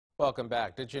Welcome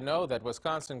back. Did you know that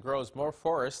Wisconsin grows more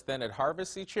forests than it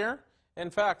harvests each year? In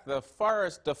fact, the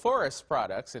forest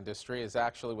products industry is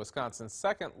actually Wisconsin's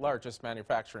second largest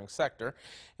manufacturing sector.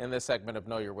 In this segment of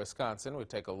Know Your Wisconsin, we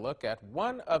take a look at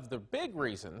one of the big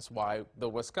reasons why the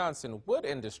Wisconsin wood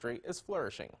industry is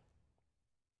flourishing.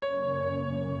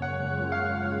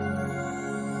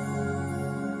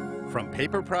 From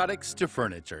paper products to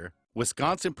furniture,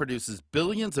 Wisconsin produces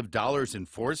billions of dollars in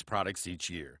forest products each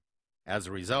year. As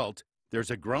a result, there's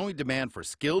a growing demand for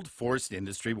skilled forest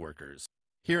industry workers.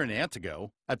 Here in Antigo,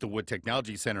 at the Wood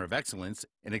Technology Center of Excellence,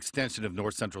 an extension of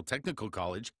North Central Technical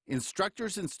College,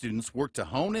 instructors and students work to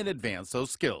hone and advance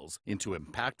those skills into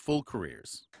impactful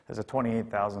careers. It's a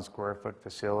 28,000 square foot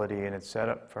facility, and it's set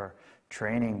up for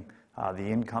training the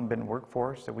incumbent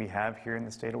workforce that we have here in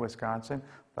the state of Wisconsin,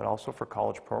 but also for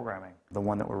college programming. The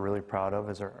one that we're really proud of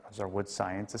is our Wood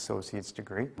Science Associate's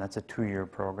degree. That's a 2-year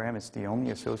program. It's the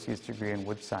only associate's degree in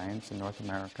wood science in North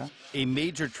America. A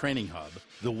major training hub,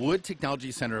 the Wood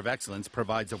Technology Center of Excellence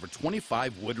provides over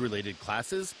 25 wood-related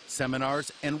classes,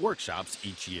 seminars, and workshops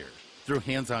each year. Through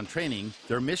hands-on training,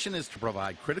 their mission is to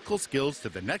provide critical skills to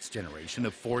the next generation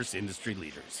of forest industry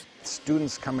leaders.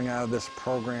 Students coming out of this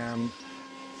program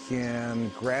can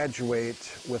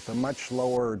graduate with a much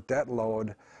lower debt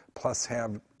load, plus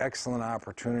have excellent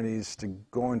opportunities to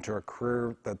go into a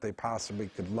career that they possibly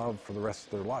could love for the rest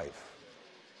of their life.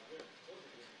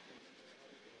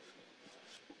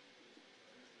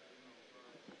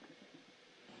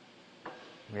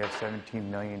 We have 17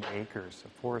 million acres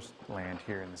of forest land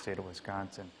here in the state of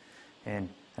Wisconsin. And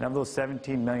of those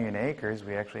 17 million acres,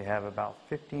 we actually have about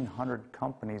 1,500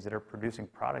 companies that are producing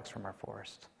products from our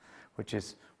forest, which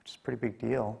is a pretty big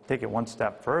deal. Take it one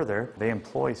step further, they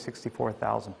employ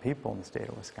 64,000 people in the state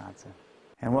of Wisconsin.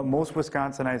 And what most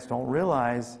Wisconsinites don't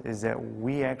realize is that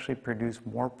we actually produce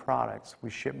more products.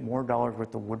 We ship more dollars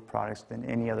worth of wood products than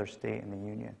any other state in the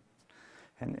union.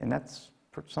 And that's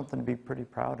something to be pretty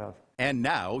proud of. And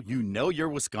now you know your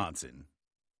Wisconsin.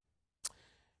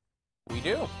 We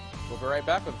do. We'll be right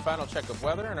back with the final check of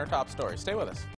weather and our top stories. Stay with us.